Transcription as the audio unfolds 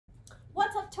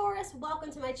up, Taurus?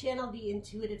 Welcome to my channel, The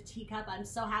Intuitive Teacup. I'm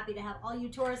so happy to have all you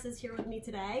Tauruses here with me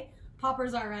today.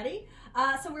 Poppers already.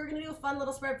 So we're going to do a fun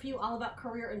little spread for you all about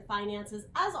career and finances.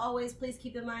 As always, please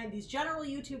keep in mind these general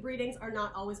YouTube readings are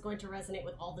not always going to resonate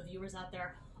with all the viewers out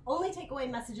there. Only take away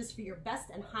messages for your best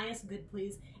and highest good,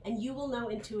 please, and you will know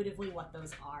intuitively what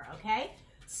those are, okay?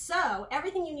 So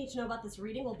everything you need to know about this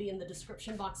reading will be in the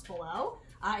description box below,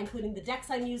 including the decks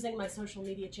I'm using, my social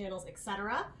media channels,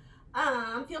 etc.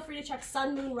 Feel free to check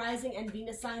Sun, Moon, Rising, and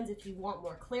Venus signs if you want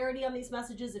more clarity on these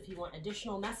messages, if you want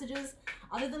additional messages.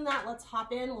 Other than that, let's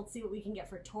hop in. Let's see what we can get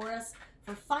for Taurus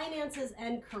for finances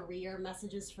and career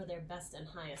messages for their best and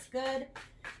highest good.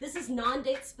 This is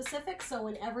non-date specific, so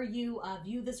whenever you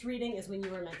view this reading is when you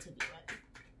were meant to view it.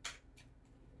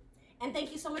 And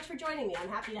thank you so much for joining me. I'm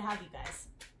happy to have you guys.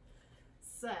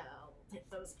 So, take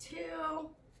those two.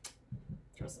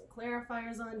 Throw some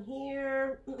clarifiers on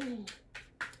here.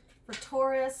 For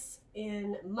Taurus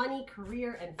in money,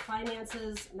 career, and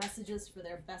finances, messages for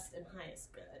their best and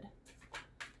highest good.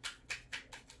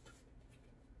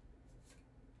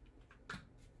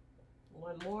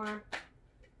 One more.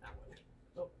 That one.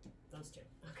 Oh, those two.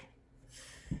 Okay.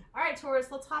 All right, Taurus,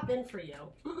 let's hop in for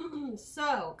you.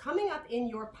 So, coming up in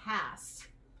your past,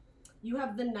 you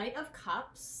have the Knight of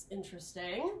Cups.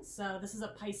 Interesting. So, this is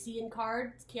a Piscean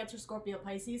card. It's Cancer, Scorpio,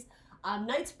 Pisces.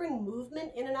 Knights bring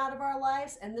movement in and out of our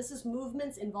lives, and this is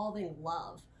movements involving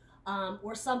love,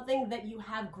 or something that you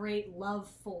have great love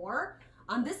for.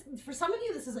 For some of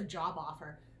you, this is a job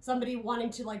offer. Somebody wanting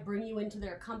to like bring you into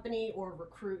their company or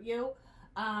recruit you.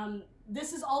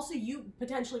 This is also you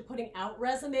potentially putting out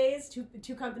resumes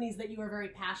to companies that you are very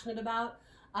passionate about.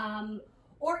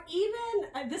 Or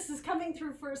even, this is coming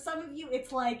through for some of you,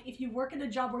 it's like if you work in a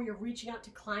job where you're reaching out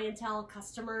to clientele,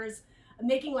 customers,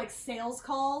 making like sales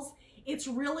calls, it's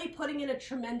really putting in a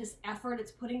tremendous effort.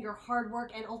 It's putting your hard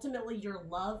work and ultimately your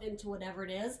love into whatever it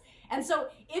is. And so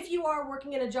if you are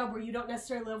working in a job where you don't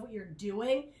necessarily love what you're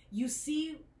doing, you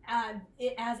see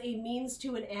it as a means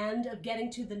to an end of getting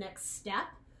to the next step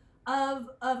of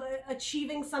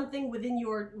achieving something within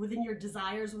your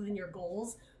desires, within your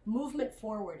goals, movement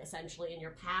forward essentially in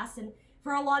your past. And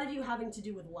for a lot of you having to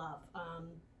do with love.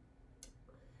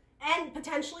 And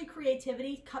potentially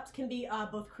creativity. Cups can be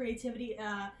both creativity,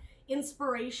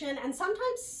 inspiration, and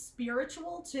sometimes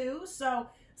spiritual too. So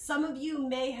some of you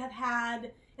may have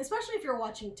had, especially if you're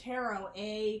watching tarot,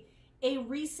 a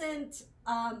recent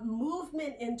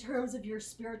movement in terms of your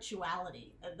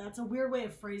spirituality. That's a weird way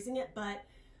of phrasing it, but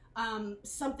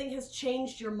something has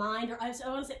changed your mind, or I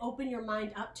want to say open your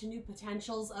mind up to new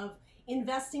potentials of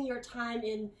investing your time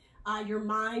in your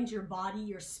mind, your body,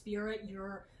 your spirit,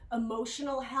 your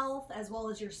emotional health, as well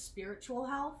as your spiritual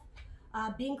health.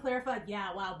 Being clarified,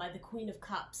 yeah, wow, by the Queen of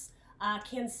Cups.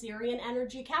 Cancerian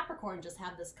energy, Capricorn just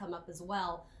had this come up as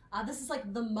well. This is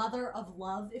like the mother of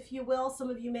love, if you will. Some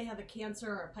of you may have a Cancer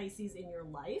or a Pisces in your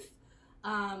life.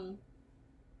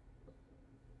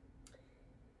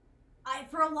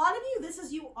 For a lot of you, this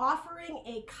is you offering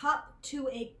a cup to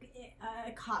a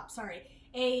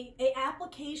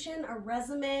application, a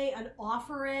resume, an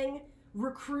offering,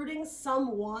 recruiting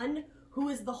someone who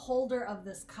is the holder of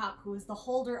this cup, who is the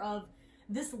holder of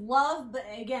this love. But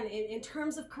again, in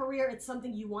terms of career, it's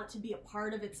something you want to be a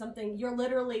part of. It's something you're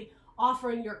literally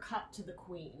offering your cup to the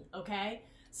queen, okay?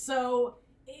 So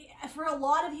for a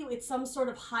lot of you, it's some sort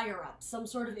of higher up, some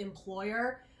sort of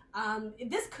employer.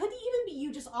 This could even be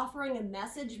you just offering a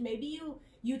message. Maybe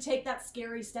you take that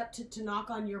scary step to knock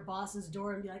on your boss's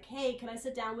door and be like, hey, can I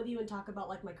sit down with you and talk about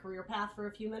like my career path for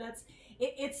a few minutes?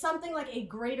 It's something like a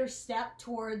greater step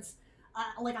towards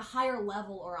like a higher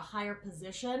level or a higher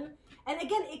position. And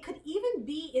again, it could even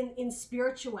be in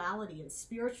spirituality and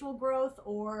spiritual growth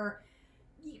or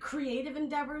creative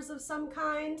endeavors of some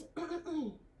kind.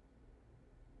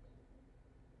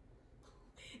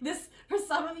 This, for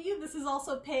some of you, this is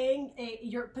also paying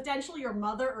potentially your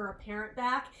mother or a parent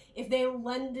back if they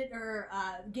lended or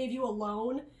gave you a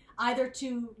loan, either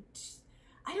to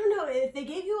I don't know, if they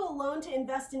gave you a loan to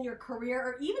invest in your career,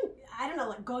 or even, I don't know,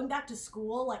 like going back to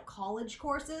school, like college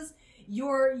courses,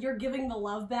 you're giving the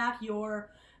love back, or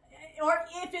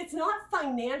if it's not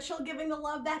financial giving the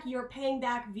love back, you're paying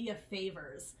back via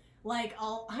favors. Like,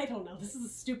 I don't know, this is a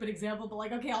stupid example, but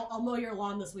like, okay, I'll mow your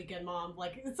lawn this weekend, mom.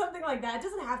 Like, it's something like that. It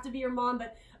doesn't have to be your mom,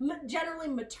 but generally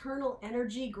maternal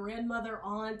energy, grandmother,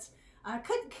 aunt,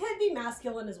 could be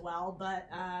masculine as well, but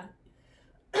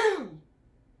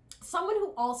someone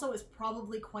who also is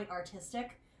probably quite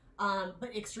artistic,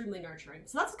 but extremely nurturing.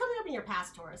 So that's coming up in your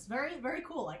past, Taurus. Very, very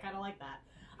cool. I kind of like that.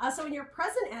 So in your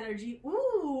present energy,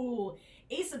 ooh,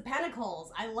 Ace of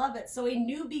Pentacles. I love it. So a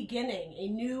new beginning, a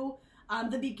new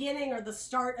the beginning or the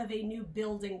start of a new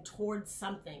building towards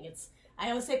something. I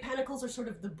always say pentacles are sort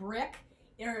of the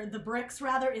bricks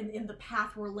rather, in the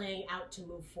path we're laying out to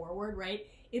move forward, right?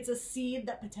 It's a seed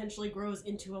that potentially grows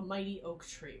into a mighty oak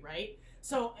tree, right?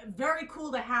 So very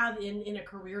cool to have in a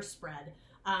career spread,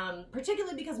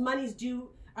 particularly because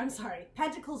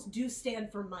pentacles do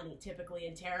stand for money typically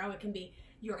in tarot. It can be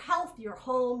your health, your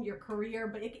home, your career,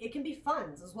 but it can be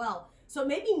funds as well. So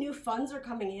maybe new funds are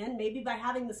coming in, maybe by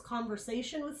having this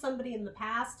conversation with somebody in the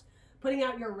past, putting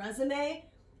out your resume.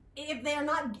 If they're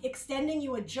not extending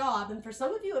you a job, and for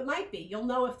some of you it might be, you'll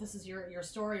know if this is your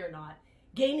story or not,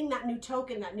 gaining that new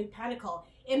token, that new pentacle.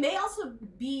 It may also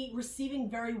be receiving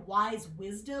very wise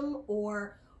wisdom,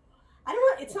 or I don't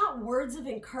know, it's not words of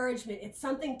encouragement, it's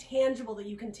something tangible that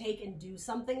you can take and do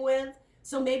something with.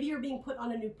 So maybe you're being put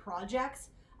on a new project.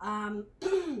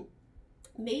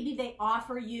 Maybe they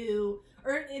offer you,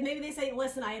 or maybe they say,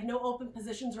 listen, I have no open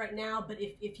positions right now, but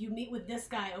if you meet with this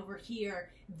guy over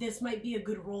here, this might be a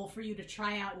good role for you to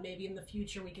try out, and maybe in the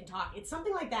future we can talk. It's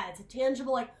something like that. It's a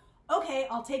tangible, like, okay,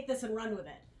 I'll take this and run with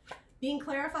it. Being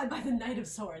clarified by the Knight of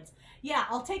Swords. Yeah,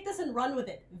 I'll take this and run with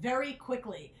it very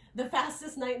quickly. The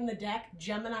fastest knight in the deck,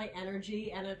 Gemini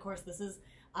energy, and of course this is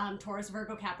Taurus,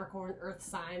 Virgo, Capricorn, earth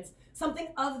signs. Something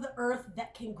of the earth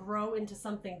that can grow into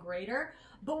something greater.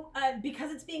 But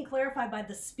because it's being clarified by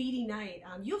the speedy knight,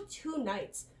 you have two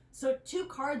knights. So 2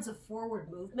 cards of forward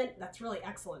movement. That's really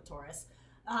excellent, Taurus.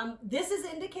 This is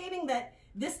indicating that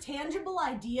this tangible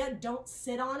idea, don't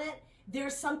sit on it.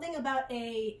 There's something about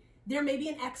there may be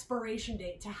an expiration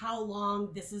date to how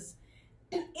long this is.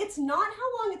 It's not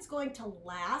how long it's going to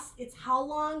last. It's how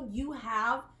long you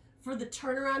have for the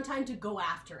turnaround time to go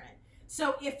after it.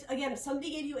 So if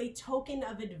somebody gave you a token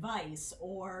of advice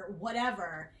or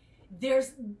whatever,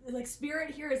 there's like spirit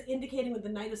here is indicating with the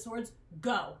Knight of Swords,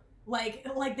 go. Like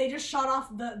they just shot off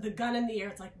the gun in the air.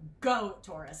 It's like, go,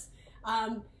 Taurus.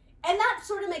 And that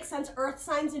sort of makes sense. Earth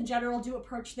signs in general do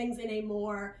approach things in a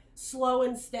more slow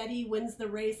and steady, wins the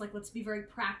race. Like, let's be very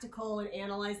practical and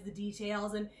analyze the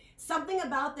details. And something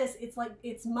about this, it's like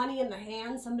it's money in the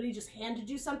hand. Somebody just handed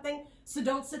you something. So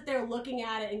don't sit there looking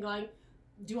at it and going,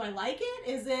 do I like it?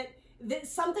 Is it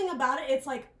something about it? It's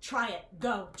like, try it,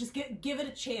 go, just give it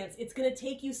a chance. It's going to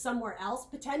take you somewhere else,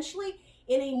 potentially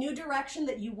in a new direction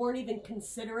that you weren't even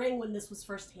considering when this was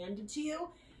first handed to you.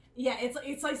 Yeah,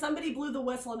 it's like somebody blew the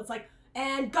whistle and it's like,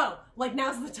 and go, like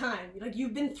now's the time. Like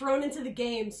you've been thrown into the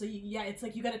game, so it's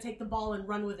like you got to take the ball and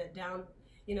run with it down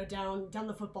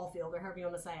the football field, or however you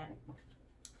want to say it.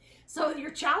 So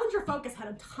your challenger focus had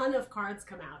a ton of cards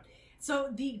come out. So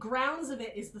the grounds of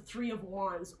it is the 3 of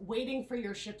Wands, waiting for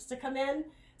your ships to come in.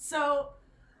 So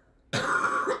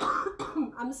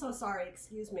I'm so sorry,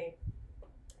 excuse me.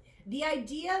 The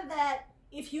idea that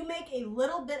if you make a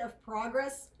little bit of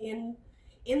progress in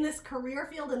this career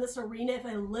field, in this arena, if a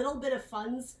little bit of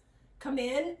funds come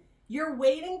in, you're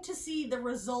waiting to see the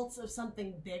results of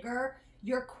something bigger.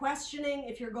 You're questioning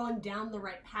if you're going down the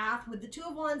right path. With the 2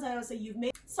 of Wands, I always say you've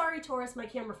made... Sorry, Taurus, my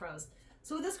camera froze.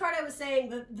 So with this card, I was saying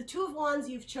the 2 of Wands,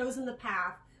 you've chosen the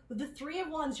path. With the 3 of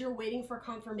Wands, you're waiting for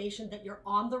confirmation that you're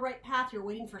on the right path. You're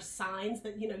waiting for signs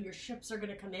that, your ships are going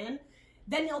to come in.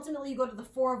 Then ultimately you go to the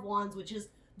 4 of Wands, which is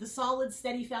the solid,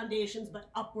 steady foundations, but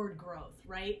upward growth,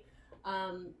 right?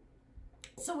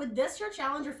 So with this, your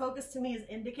challenger focus to me is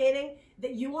indicating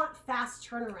that you want fast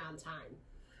turnaround time.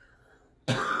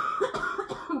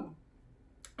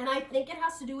 And I think it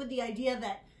has to do with the idea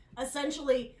that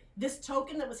essentially this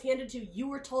token that was handed to you, you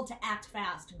were told to act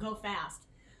fast, go fast.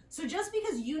 So just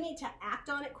because you need to act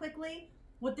on it quickly,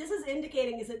 what this is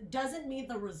indicating is it doesn't mean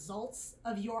the results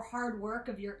of your hard work,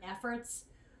 of your efforts,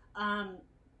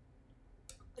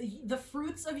 the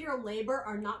fruits of your labor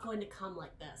are not going to come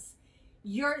like this.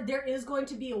 There is going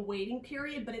to be a waiting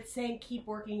period, but it's saying keep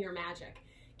working your magic.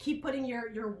 Keep putting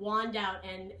your wand out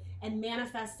and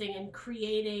manifesting and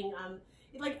creating,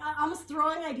 like almost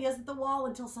throwing ideas at the wall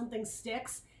until something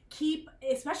sticks.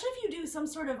 Especially if you do some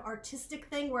sort of artistic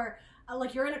thing where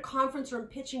like you're in a conference room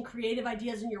pitching creative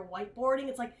ideas and you're whiteboarding,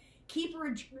 it's like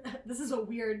this is a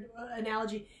weird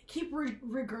analogy, keep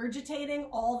regurgitating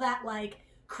all that like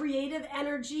creative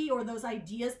energy or those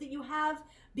ideas that you have,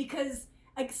 because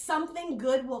like something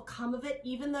good will come of it,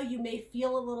 even though you may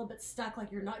feel a little bit stuck,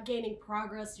 like you're not gaining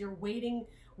progress, you're waiting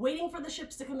for the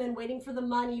ships to come in, waiting for the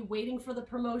money, waiting for the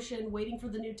promotion, waiting for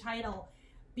the new title.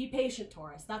 Be patient,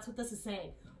 Taurus. That's what this is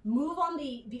saying. Move on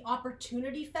the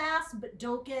opportunity fast, but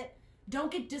don't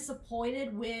get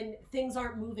disappointed when things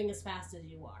aren't moving as fast as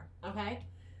you are, okay?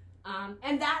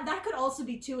 And that could also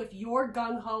be too if you're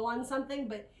gung-ho on something,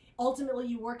 but ultimately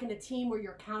you work in a team where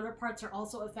your counterparts are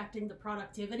also affecting the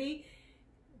productivity.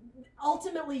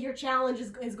 ultimately your challenge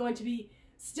is going to be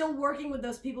still working with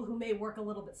those people who may work a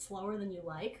little bit slower than you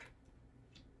like.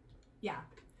 Yeah.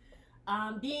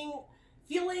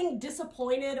 Feeling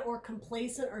disappointed or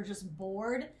complacent or just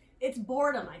bored. It's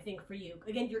boredom, I think, for you.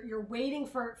 Again, you're waiting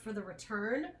for the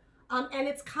return, and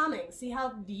it's coming. See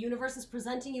how the universe is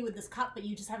presenting you with this cup, but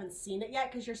you just haven't seen it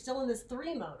yet because you're still in this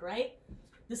 3 mode, right?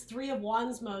 This 3 of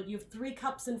Wands mode. You have 3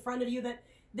 cups in front of you that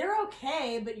they're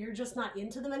okay, but you're just not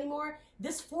into them anymore.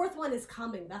 This 4th one is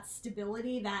coming. That's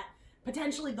stability, that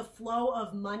potentially the flow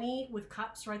of money with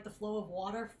cups, right? The flow of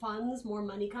water, funds, more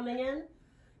money coming in.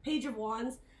 Page of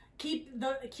Wands. Keep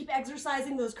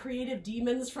exercising those creative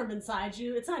demons from inside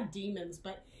you. It's not demons,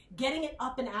 but getting it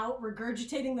up and out,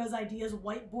 regurgitating those ideas,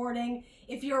 whiteboarding.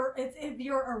 If you're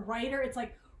a writer, it's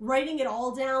like writing it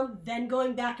all down, then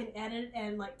going back and edit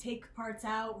and like take parts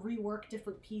out, rework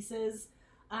different pieces.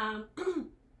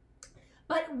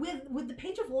 But with the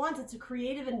Page of Wands, it's a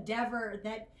creative endeavor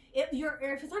that if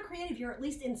it's not creative, you're at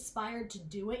least inspired to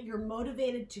do it. You're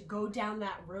motivated to go down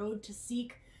that road to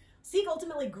seek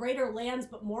ultimately greater lands,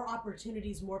 but more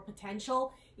opportunities, more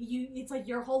potential. It's like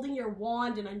you're holding your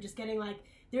wand, and I'm just getting like,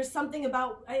 there's something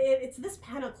about, it's this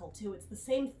pentacle too. It's the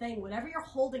same thing. Whatever you're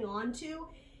holding on to,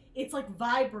 it's like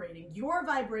vibrating. You're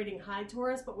vibrating high,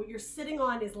 Taurus, but what you're sitting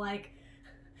on is like,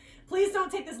 please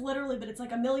don't take this literally, but it's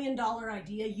like $1 million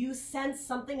idea. You sense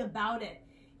something about it.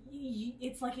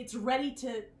 It's like it's ready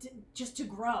to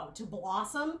grow, to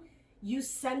blossom. You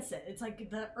sense it. It's like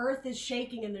the earth is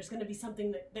shaking and there's going to be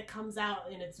something that comes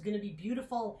out, and it's going to be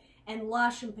beautiful and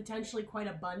lush and potentially quite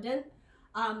abundant.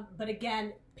 But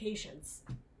again, patience.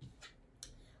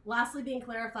 Lastly, being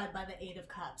clarified by the 8 of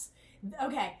Cups.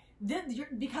 Okay,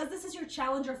 because this is your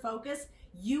challenge or focus,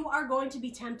 you are going to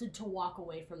be tempted to walk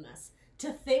away from this.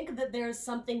 To think that there's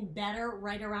something better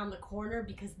right around the corner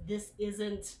because this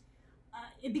isn't,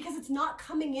 because it's not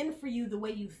coming in for you the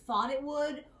way you thought it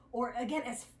would. Or again,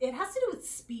 it has to do with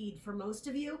speed for most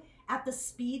of you, at the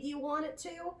speed you want it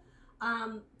to.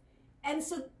 And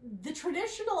so the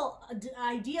traditional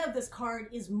idea of this card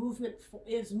is movement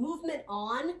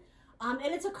on. And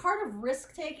it's a card of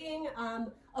risk-taking,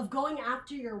 of going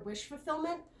after your wish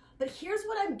fulfillment. But here's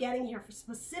what I'm getting here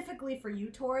specifically for you,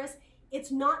 Taurus.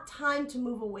 It's not time to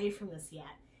move away from this yet.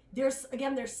 There's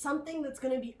something that's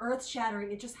going to be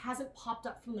earth-shattering. It just hasn't popped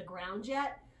up from the ground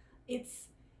yet. It's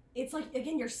like,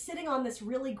 again, you're sitting on this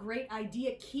really great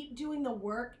idea. Keep doing the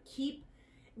work. Keep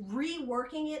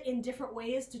reworking it in different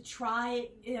ways to try,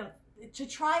 to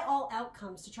try all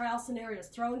outcomes, to try all scenarios,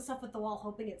 throwing stuff at the wall,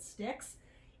 hoping it sticks.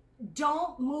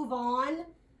 Don't move on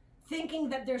thinking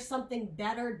that there's something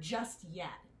better just yet.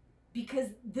 Because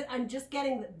I'm just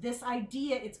getting this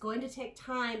idea, it's going to take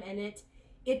time, and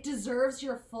it deserves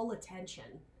your full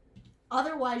attention.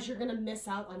 Otherwise, you're going to miss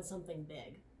out on something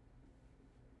big.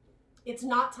 It's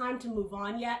not time to move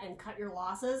on yet and cut your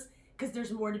losses, because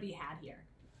there's more to be had here.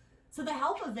 So the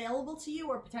help available to you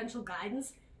or potential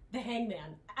guidance, the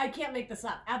Hangman. I can't make this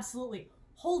up. Absolutely.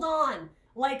 Hold on.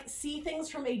 Like, see things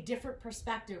from a different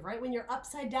perspective, right? When you're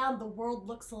upside down, the world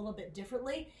looks a little bit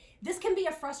differently. This can be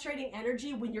a frustrating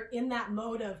energy when you're in that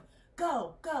mode of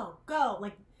go, go, go.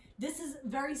 Like, this is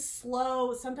very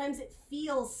slow. Sometimes it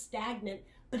feels stagnant,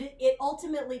 but it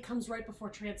ultimately comes right before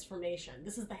transformation.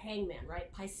 This is the Hangman,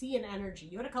 right? Piscean energy.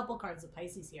 You had a couple cards of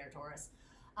Pisces here, Taurus.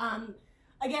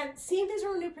 Again, seeing things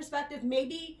from a new perspective,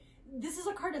 maybe this is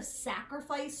a card of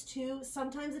sacrifice too.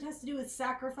 Sometimes it has to do with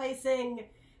sacrificing.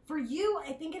 For you,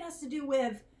 I think it has to do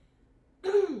with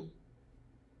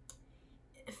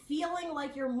feeling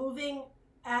like you're moving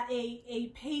at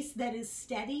a pace that is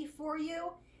steady for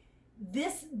you.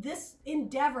 This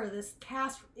endeavor, this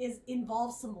cast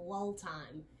involves some lull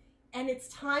time. And it's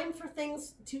time for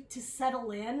things to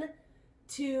settle in,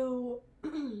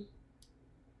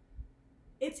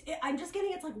 I'm just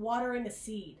getting it's like watering a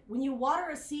seed. When you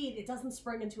water a seed, it doesn't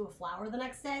spring into a flower the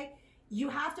next day. You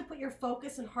have to put your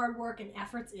focus and hard work and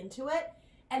efforts into it.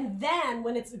 And then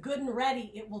when it's good and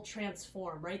ready, it will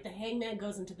transform, right? The Hangman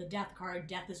goes into the Death card.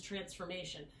 Death is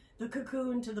transformation. The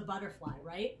cocoon to the butterfly,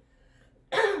 right?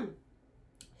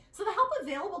 So the help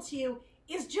available to you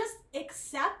is just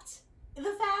accept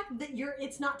the fact that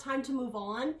it's not time to move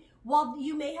on. While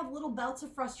you may have little bouts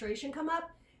of frustration come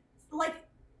up, like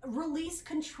release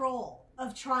control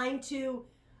of trying to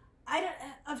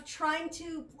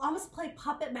almost play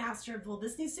puppet master. Well,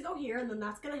 this needs to go here, and then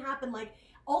that's going to happen. Like,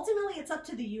 ultimately, it's up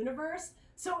to the universe.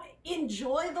 So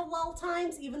enjoy the lull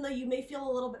times, even though you may feel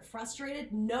a little bit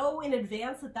frustrated. Know in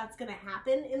advance that that's going to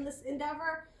happen in this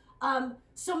endeavor.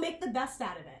 So make the best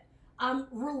out of it.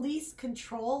 Release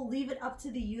control, leave it up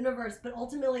to the universe, but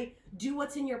ultimately do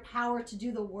what's in your power to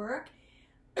do the work.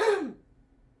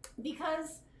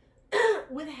 Because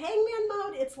with hangman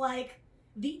mode, it's like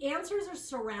the answers are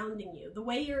surrounding you. The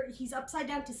way he's upside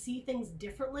down to see things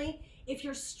differently. If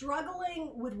you're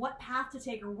struggling with what path to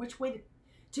take or which way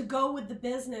to go with the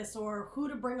business or who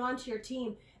to bring onto your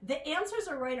team, the answers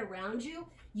are right around you.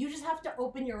 You just have to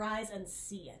open your eyes and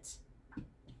see it.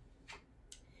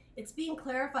 It's being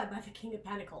clarified by the King of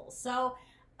Pentacles. So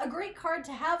a great card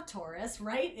to have, Taurus,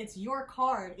 right? It's your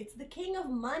card. It's the King of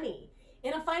Money.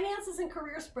 In a finances and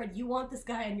career spread, you want this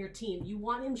guy on your team. You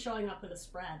want him showing up in a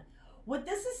spread. What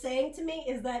this is saying to me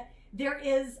is that there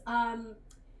is a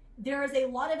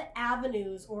lot of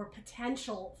avenues or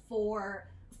potential for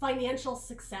financial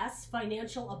success,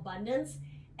 financial abundance.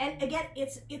 And again,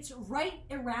 it's right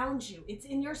around you. It's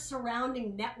in your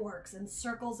surrounding networks and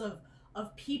circles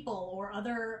of people or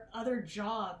other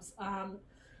jobs.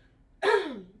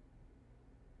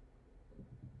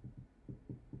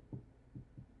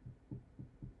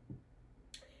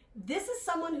 This is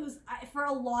someone who's, for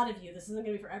a lot of you, this isn't going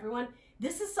to be for everyone,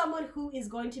 this is someone who is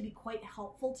going to be quite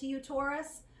helpful to you,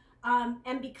 Taurus.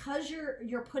 And because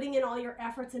you're putting in all your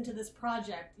efforts into this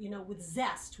project, you know, with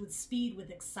zest, with speed, with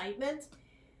excitement,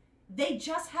 they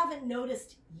just haven't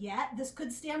noticed yet. This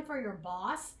could stand for your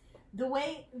boss. The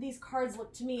way these cards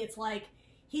look to me, it's like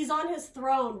he's on his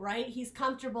throne, right? He's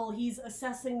comfortable. He's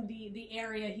assessing the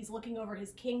area. He's looking over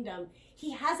his kingdom.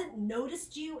 He hasn't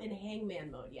noticed you in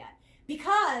hangman mode yet.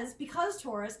 Because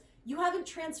Taurus, you haven't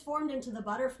transformed into the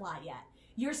butterfly yet.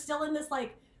 You're still in this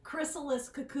like chrysalis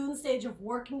cocoon stage of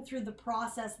working through the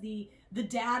process, the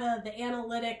data, the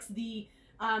analytics, the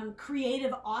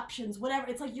creative options, whatever.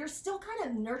 It's like you're still kind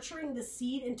of nurturing the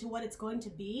seed into what it's going to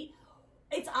be.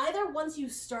 It's either once you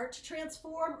start to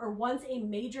transform or once a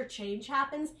major change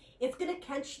happens, it's going to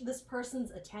catch this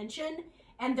person's attention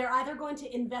and they're either going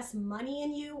to invest money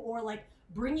in you or like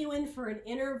bring you in for an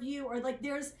interview, or like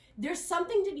there's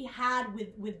something to be had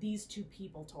with these two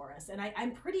people, Taurus. And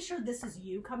I'm pretty sure this is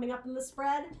you coming up in the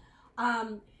spread.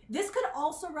 This could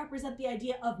also represent the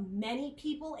idea of many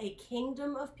people, a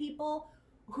kingdom of people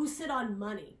who sit on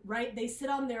money, right? They sit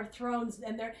on their thrones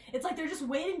and it's like they're just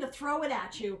waiting to throw it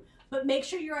at you, but make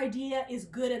sure your idea is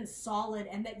good and solid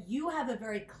and that you have a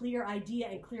very clear idea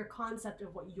and clear concept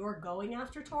of what you're going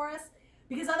after, Taurus.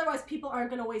 Because otherwise people aren't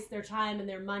going to waste their time and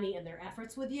their money and their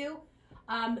efforts with you.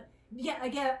 Yeah,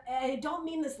 again, I don't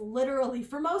mean this literally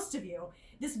for most of you.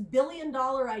 This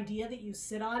billion-dollar idea that you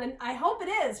sit on, and I hope it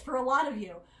is for a lot of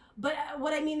you, but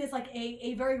what I mean is like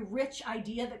a very rich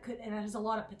idea that has a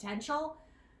lot of potential.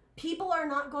 People are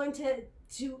not going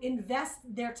to invest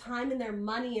their time and their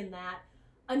money in that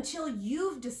until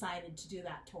you've decided to do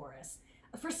that, Taurus.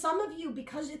 For some of you,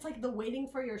 because it's like the waiting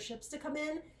for your ships to come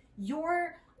in,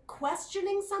 you're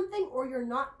questioning something or you're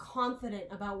not confident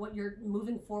about what you're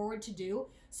moving forward to do.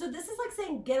 So this is like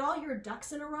saying get all your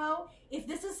ducks in a row. If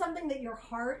this is something that your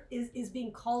heart is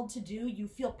being called to do, you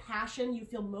feel passion, you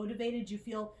feel motivated, you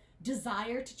feel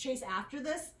desire to chase after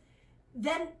this,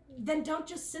 then don't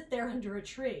just sit there under a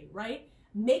tree, right?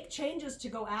 Make changes to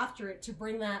go after it, to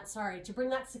bring that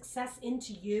success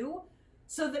into you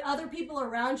so that other people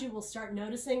around you will start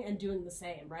noticing and doing the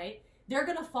same, right? They're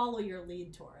going to follow your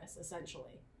lead, Taurus,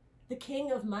 essentially. The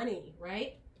King of Money,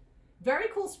 right? Very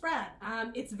cool spread.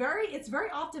 It's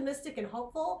very optimistic and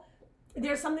hopeful.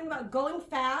 There's something about going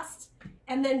fast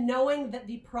and then knowing that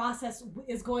the process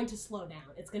is going to slow down.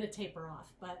 It's going to taper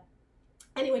off. But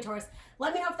anyway, Taurus,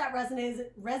 let me know if that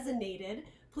resonated.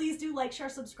 Please do like, share,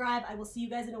 subscribe. I will see you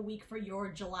guys in a week for your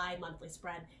July monthly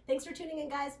spread. Thanks for tuning in,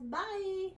 guys. Bye.